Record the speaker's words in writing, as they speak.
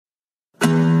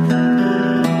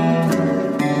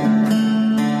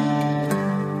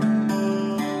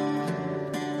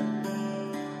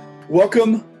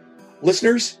Welcome,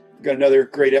 listeners. We've got another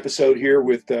great episode here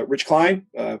with Rich Klein,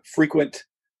 frequent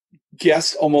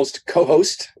guest, almost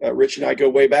co-host. Rich and I go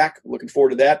way back. Looking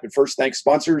forward to that. But first, thanks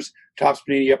sponsors, Topps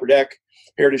Panini Upper Deck,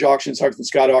 Heritage Auctions, Huggins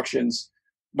 & Scott Auctions,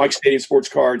 Mike Stadium Sports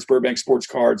Cards, Burbank Sports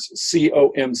Cards,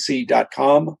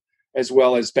 comc.com, as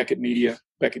well as Beckett Media,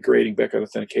 Beckett Grading, Beckett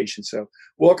Authentication. So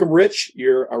welcome, Rich.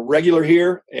 You're a regular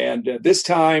here. And this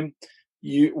time,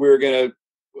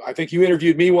 I think you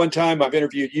interviewed me one time. I've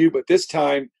interviewed you, but this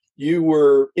time you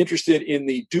were interested in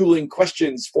the dueling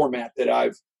questions format that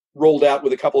I've rolled out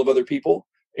with a couple of other people.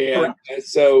 And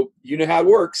so you know how it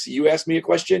works. You ask me a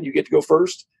question, you get to go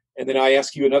first. And then I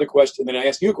ask you another question. And then I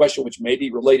ask you a question, which may be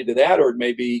related to that, or it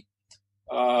may be,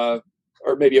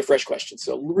 maybe a fresh question.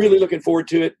 So really looking forward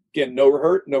to it. Again, no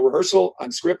rehearsal,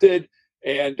 unscripted.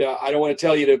 And I don't want to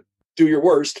tell you to do your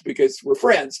worst because we're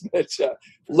friends. But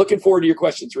looking forward to your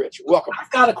questions, Rich. Welcome.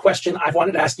 I've got a question I've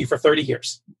wanted to ask you for 30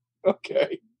 years.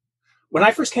 Okay. When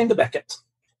I first came to Beckett,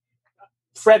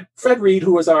 Fred Reed,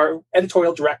 who was our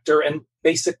editorial director and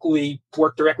basically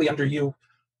worked directly under you,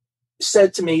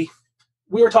 said to me,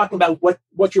 we were talking about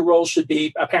what your role should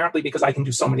be, apparently because I can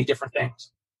do so many different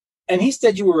things. And he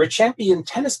said you were a champion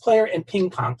tennis player and ping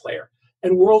pong player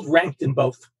and world ranked in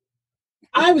both.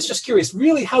 I was just curious,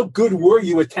 really, how good were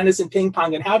you at tennis and ping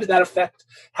pong, and how did that affect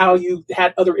how you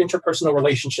had other interpersonal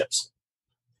relationships?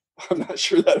 I'm not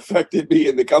sure that affected me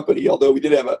in the company, although we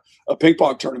did have a ping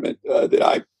pong tournament that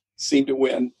I seemed to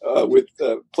win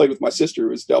played with my sister.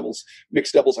 It was doubles,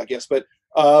 mixed doubles, I guess. But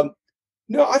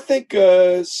no, I think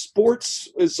sports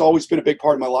has always been a big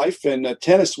part of my life, and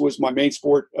tennis was my main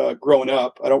sport growing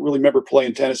up. I don't really remember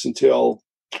playing tennis until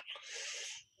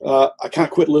I kind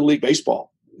of quit Little League Baseball.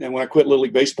 And when I quit Little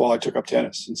League Baseball, I took up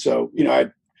tennis. And so, I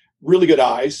had really good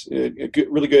eyes,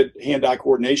 really good hand-eye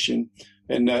coordination.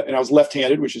 And I was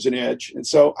left-handed, which is an edge. And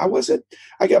so by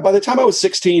the time I was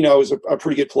 16, I was a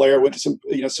pretty good player. I went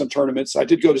to some tournaments. I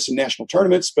did go to some national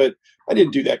tournaments, but I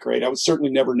didn't do that great. I was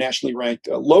certainly never nationally ranked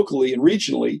locally and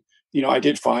regionally. I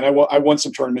did fine. I won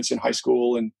some tournaments in high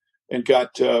school and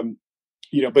got,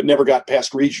 but never got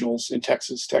past regionals in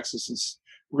Texas. Texas is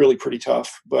really pretty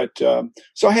tough. But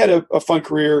so I had a fun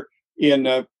career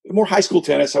in more high school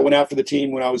tennis. I went out for the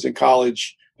team when I was in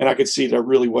college, and I could see that I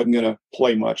really wasn't going to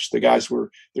play much. The guys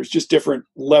there's just different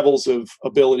levels of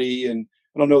ability, and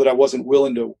I don't know that I wasn't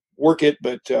willing to work it,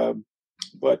 but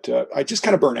I just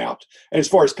kind of burnt out. And as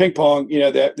far as ping pong,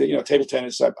 table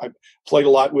tennis, I played a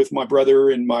lot with my brother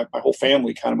and my whole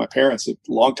family, kind of my parents, a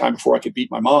long time before I could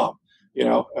beat my mom.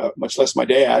 Much less my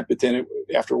dad. But then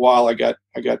after a while, I got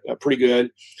pretty good,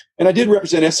 and I did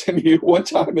represent SMU one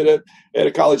time at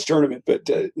a college tournament. But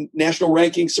national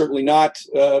ranking certainly not.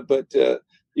 But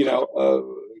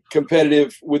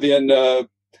competitive within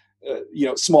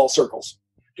small circles.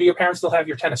 Do your parents still have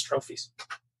your tennis trophies?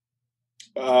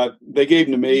 They gave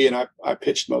them to me, and I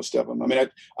pitched most of them. I mean,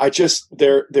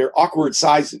 they're awkward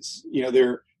sizes.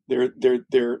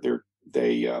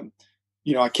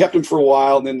 I kept them for a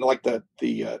while, and then like the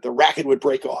racket would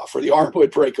break off or the arm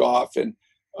would break off, and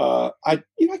I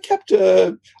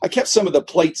kept some of the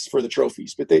plates for the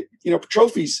trophies. But they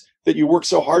trophies that you work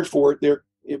so hard for, they're,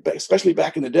 especially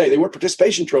back in the day, they weren't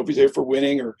participation trophies. They were for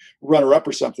winning or runner up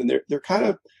or something.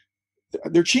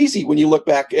 They're cheesy when you look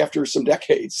back after some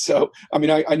decades. So I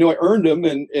mean, I know I earned them,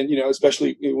 and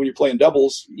especially when you're playing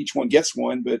doubles, each one gets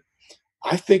one, but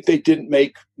I think they didn't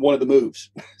make one of the moves.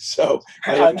 So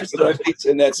I have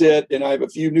and that's it. And I have a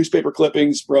few newspaper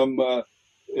clippings from, for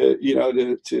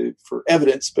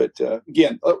evidence. But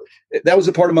again, that was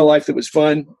a part of my life that was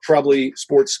fun. Probably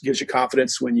sports gives you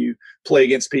confidence when you play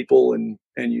against people and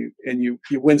you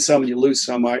win some and you lose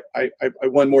some. I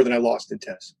won more than I lost in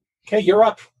tennis. Okay, you're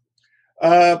up.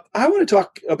 I want to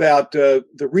talk about the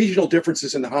regional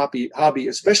differences in the hobby,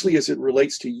 especially as it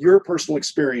relates to your personal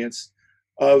experience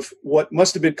of what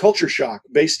must have been culture shock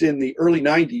based in the early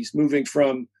 90s, moving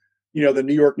from, the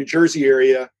New York, New Jersey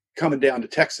area coming down to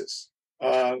Texas.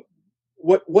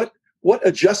 What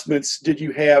adjustments did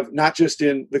you have, not just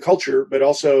in the culture, but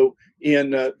also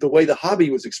in the way the hobby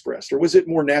was expressed, or was it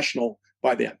more national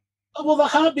by then? Well, the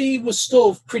hobby was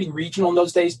still pretty regional in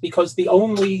those days because the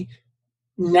only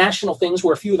national things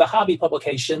were a few of the hobby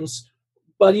publications,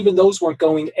 but even those weren't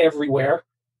going everywhere.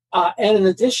 And in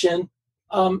addition,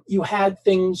 you had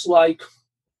things like,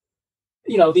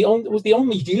 the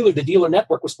only dealer, the dealer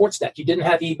network was Sportsnet. You didn't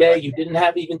have eBay. You didn't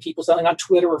have even people selling on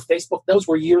Twitter or Facebook. Those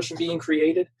were years from being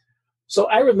created. So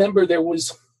I remember there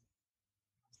was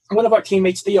one of our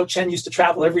teammates, Theo Chen, used to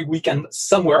travel every weekend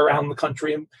somewhere around the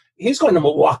country. And he was going to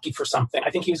Milwaukee for something.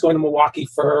 I think he was going to Milwaukee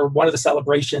for one of the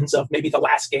celebrations of maybe the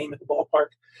last game at the ballpark.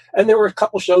 And there were a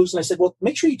couple shows, and I said, well,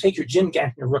 make sure you take your Jim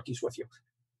Gantner rookies with you.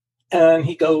 And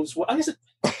he goes, well, I said,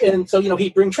 and so,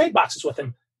 he'd bring trade boxes with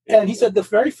him. And he said the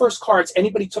very first cards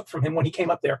anybody took from him when he came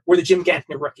up there were the Jim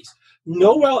Gantner rookies.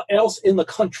 Nowhere else in the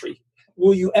country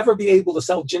will you ever be able to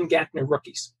sell Jim Gantner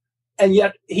rookies. And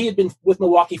yet he had been with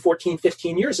Milwaukee 14,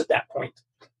 15 years at that point.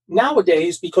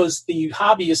 Nowadays, because the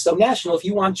hobby is so national, if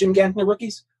you want Jim Gantner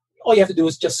rookies, all you have to do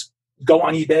is just go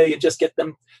on eBay and just get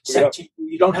them sent to you.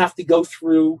 You don't have to go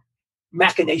through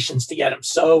machinations to get them.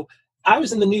 So I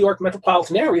was in the New York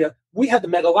metropolitan area. We had the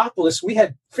Megalopolis. We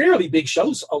had fairly big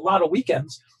shows, a lot of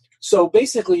weekends. So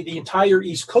basically the entire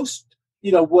East Coast,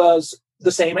 was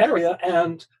the same area.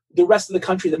 And the rest of the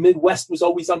country, the Midwest, was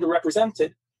always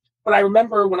underrepresented. But I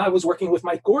remember when I was working with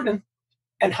Mike Gordon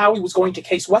and Howie was going to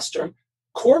Case Western,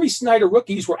 Corey Snyder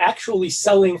rookies were actually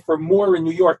selling for more in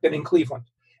New York than in Cleveland.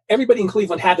 Everybody in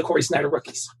Cleveland had the Corey Snyder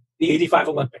rookies, the 85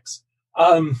 Olympics.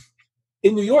 In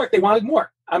New York, they wanted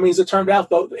more. I mean, as it turned out,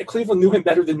 though, Cleveland knew him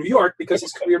better than New York because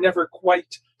his career never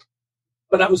quite.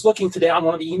 But I was looking today on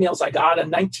one of the emails I got in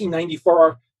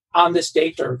 1994 on this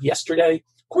date or yesterday.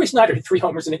 Corey Snyder hit 3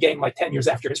 homers in a game like 10 years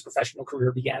after his professional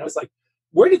career began. I was like,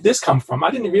 where did this come from?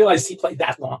 I didn't realize he played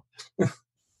that long.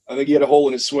 I think he had a hole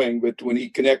in his swing, but when he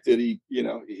connected, he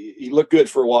looked good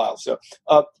for a while. So,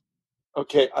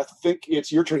 okay, I think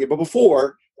it's your turn again. But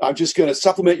before, I'm just going to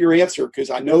supplement your answer because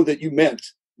I know that you meant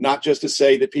not just to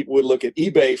say that people would look at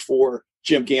eBay for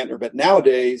Jim Gantner, but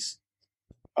nowadays,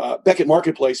 Beckett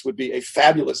Marketplace would be a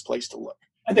fabulous place to look.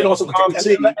 And then also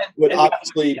ComC would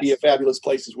obviously be a fabulous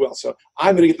place as well. So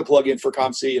I'm going to get the plug in for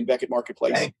ComC and Beckett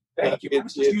Marketplace. Thank you.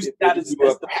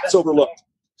 It's overlooked.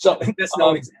 So that's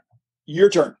no example. Your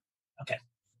turn. Okay.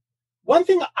 One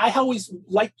thing I always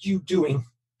liked you doing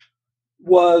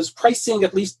was pricing,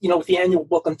 at least, with the annual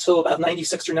book until about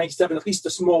 96 or 97, at least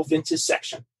the small vintage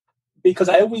section, because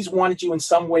I always wanted you in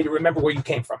some way to remember where you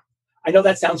came from. I know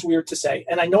that sounds weird to say.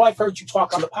 And I know I've heard you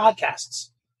talk on the podcasts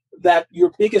that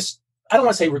your biggest, I don't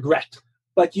want to say regret,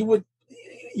 but you would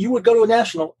go to a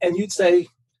national and you'd say,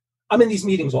 I'm in these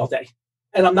meetings all day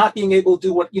and I'm not being able to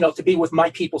do what, to be with my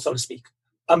people, so to speak.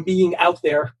 I'm being out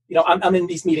there, I'm in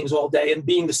these meetings all day, and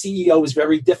being the CEO is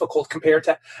very difficult compared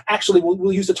to actually,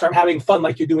 we'll use the term having fun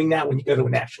like you're doing now when you go to a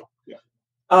national. Yeah.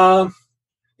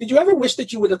 Did you ever wish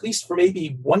that you would, at least for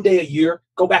maybe one day a year,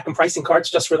 go back and pricing cards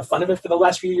just for the fun of it for the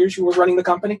last few years you were running the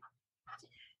company?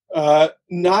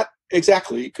 Not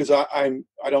exactly, because I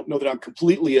don't know that I'm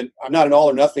not an all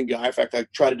or nothing guy. In fact, I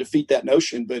try to defeat that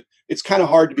notion, but it's kind of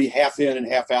hard to be half in and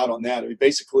half out on that. I mean,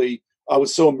 basically, I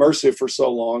was so immersive for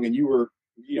so long, and you were,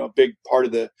 a big part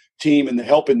of the team and the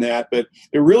help in that. But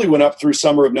it really went up through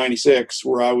summer of '96,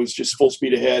 where I was just full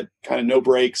speed ahead, kind of no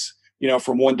breaks,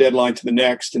 from one deadline to the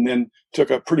next, and then took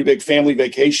a pretty big family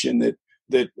vacation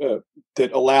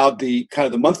that allowed the kind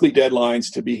of the monthly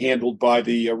deadlines to be handled by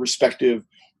the respective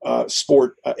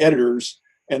sport editors.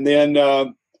 And then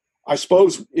I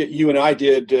suppose you and I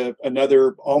did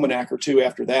another almanac or two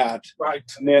after that. Right.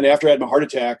 And then after I had my heart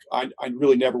attack, I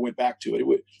really never went back to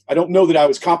it. I don't know that I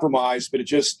was compromised, but it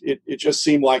just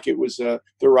seemed like it was the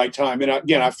right time. And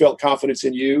again, I felt confidence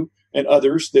in you and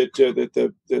others that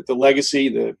the legacy,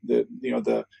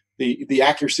 the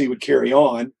accuracy would carry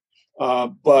on.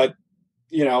 But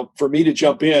for me to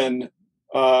jump in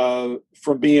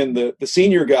from being the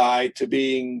senior guy to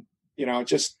being,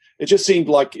 it just seemed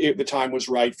like the time was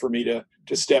right for me to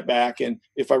step back. And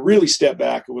if I really step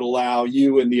back, it would allow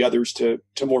you and the others to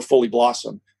more fully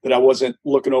blossom, that I wasn't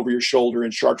looking over your shoulder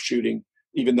and sharpshooting,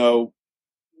 even though,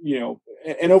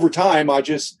 and over time, I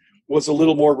just was a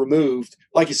little more removed.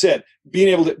 Like you said, being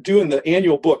able to doing the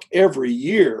annual book every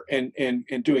year and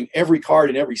doing every card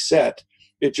in every set,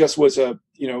 it just was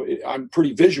I'm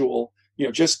pretty visual,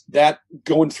 just that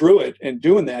going through it and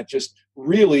doing that just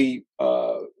really,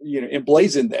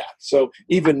 emblazoned that. So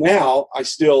even now I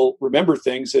still remember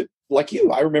things that, like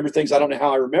you, I remember things I don't know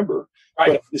how I remember, right,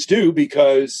 but I just do,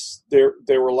 because there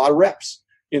were a lot of reps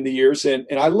in the years, and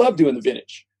I love doing the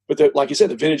vintage, but like you said,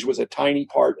 the vintage was a tiny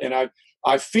part. And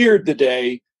I feared the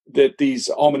day that these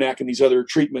almanac and these other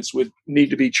treatments would need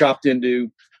to be chopped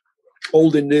into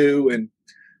old and new, and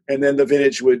then the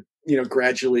vintage would,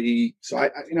 gradually. So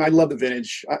I love the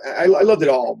vintage. I loved it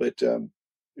all, but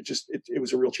it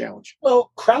was a real challenge.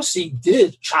 Well, Krause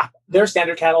did chop their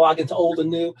standard catalog into old and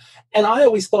new, and I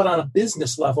always thought on a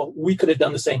business level we could have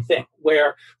done the same thing,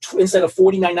 where instead of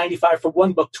 $49.95 for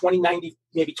one book, $20.90,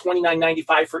 maybe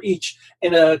 $29.95 for each,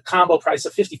 and a combo price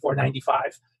of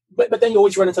 $54.95. but then you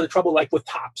always run into the trouble like with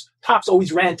tops. Tops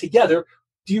always ran together.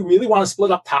 Do you really want to split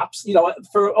up tops?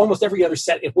 For almost every other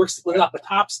set, it works to split it up. But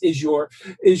tops is your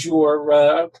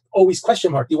always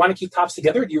question mark. Do you want to keep tops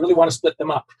together? Or do you really want to split them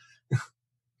up?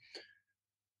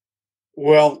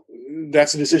 Well,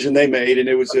 that's a decision they made, and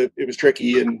it was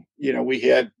tricky. And we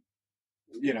had,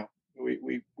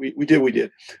 we did what we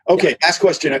did. Okay, yeah. Last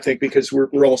question, I think, because we're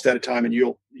almost out of time, and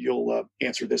you'll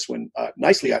answer this one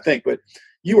nicely, I think. But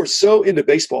you are so into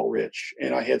baseball, Rich,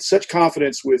 and I had such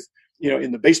confidence with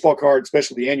in the baseball card,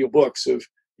 especially the annual books of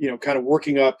kind of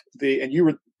working up and you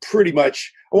were pretty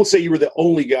much, I won't say you were the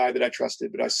only guy that I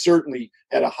trusted, but I certainly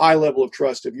had a high level of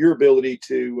trust of your ability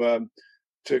to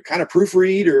kind of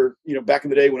proofread, or back in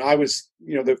the day when I was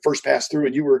the first pass through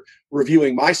and you were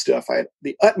reviewing my stuff, I had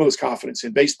the utmost confidence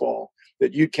in baseball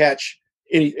that you'd catch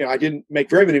any. I didn't make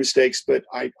very many mistakes, but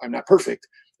I'm not perfect,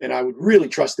 and I would really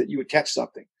trust that you would catch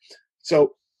something.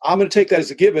 So I'm going to take that as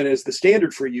a given, as the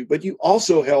standard for you. But you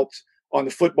also helped on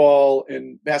the football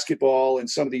and basketball and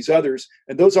some of these others,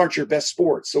 and those aren't your best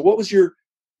sports. So what was your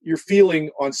feeling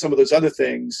on some of those other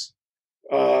things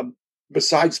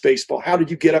besides baseball? How did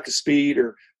you get up to speed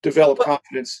or develop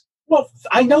confidence? Well,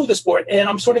 I know the sport, and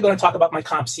I'm sort of going to talk about my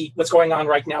Comp C, what's going on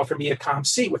right now for me at Comp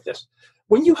C with this.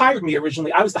 When you hired me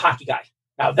originally, I was the hockey guy.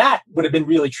 Now, that would have been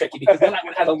really tricky, because then I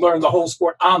would have had to learn the whole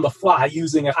sport on the fly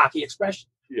using a hockey expression.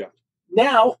 Yeah.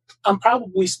 Now, I'm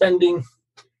probably spending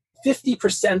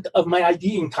 50% of my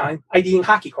IDing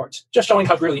hockey cards, just showing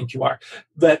how brilliant you are.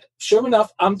 But sure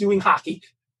enough, I'm doing hockey,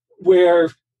 where,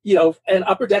 and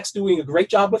Upper Deck's doing a great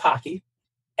job with hockey.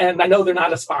 And I know they're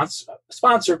not a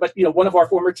sponsor, but, one of our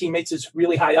former teammates is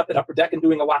really high up at Upper Deck and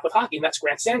doing a lot with hockey, and that's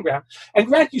Grant Sandground. And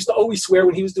Grant used to always swear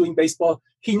when he was doing baseball,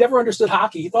 he never understood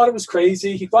hockey. He thought it was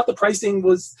crazy. He thought the pricing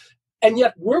was, and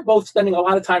yet we're both spending a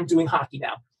lot of time doing hockey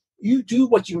now. You do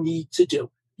what you need to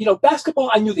do. Basketball,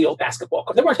 I knew the old basketball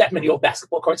cards. There weren't that many old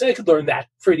basketball cards. I could learn that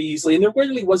pretty easily, and there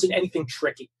really wasn't anything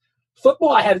tricky. Football,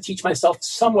 I had to teach myself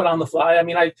somewhat on the fly. I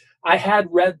mean, I had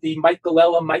read the Mike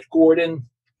Galella, Mike Gordon,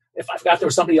 if I forgot there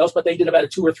was somebody else, but they did about a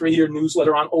 2 or 3 year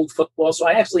newsletter on old football. So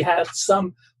I actually had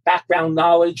some background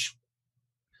knowledge.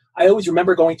 I always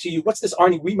remember going to you, what's this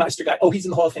Arnie Wiemeister guy? Oh, he's in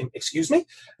the Hall of Fame. Excuse me?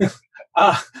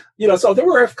 So there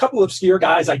were a couple of obscure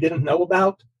guys I didn't know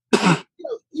about.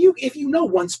 If you know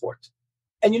one sport,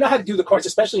 and you know how to do the cards,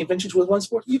 especially in vintage with one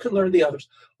sport, you can learn the others.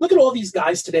 Look at all these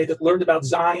guys today that learned about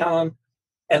Zion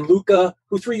and Luka,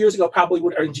 who 3 years ago probably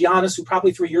would, or Giannis, who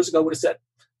probably 3 years ago would have said,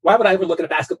 why would I ever look at a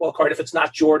basketball card if it's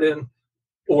not Jordan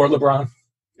or LeBron?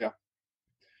 Yeah.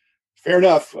 Fair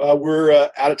enough. We're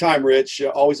out of time, Rich.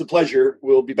 Always a pleasure.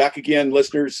 We'll be back again,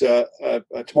 listeners,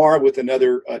 tomorrow with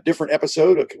another different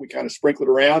episode. We kind of sprinkle it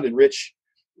around, and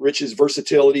Rich's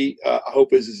versatility, I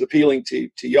hope, is as appealing to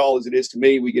y'all as it is to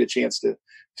me. We get a chance to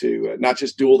not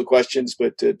just duel the questions,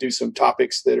 but to do some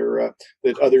topics that are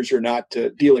that others are not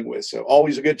dealing with. So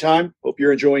always a good time. Hope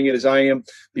you're enjoying it as I am.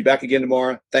 Be back again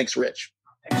tomorrow. Thanks, Rich.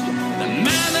 Thanks,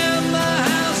 Jim.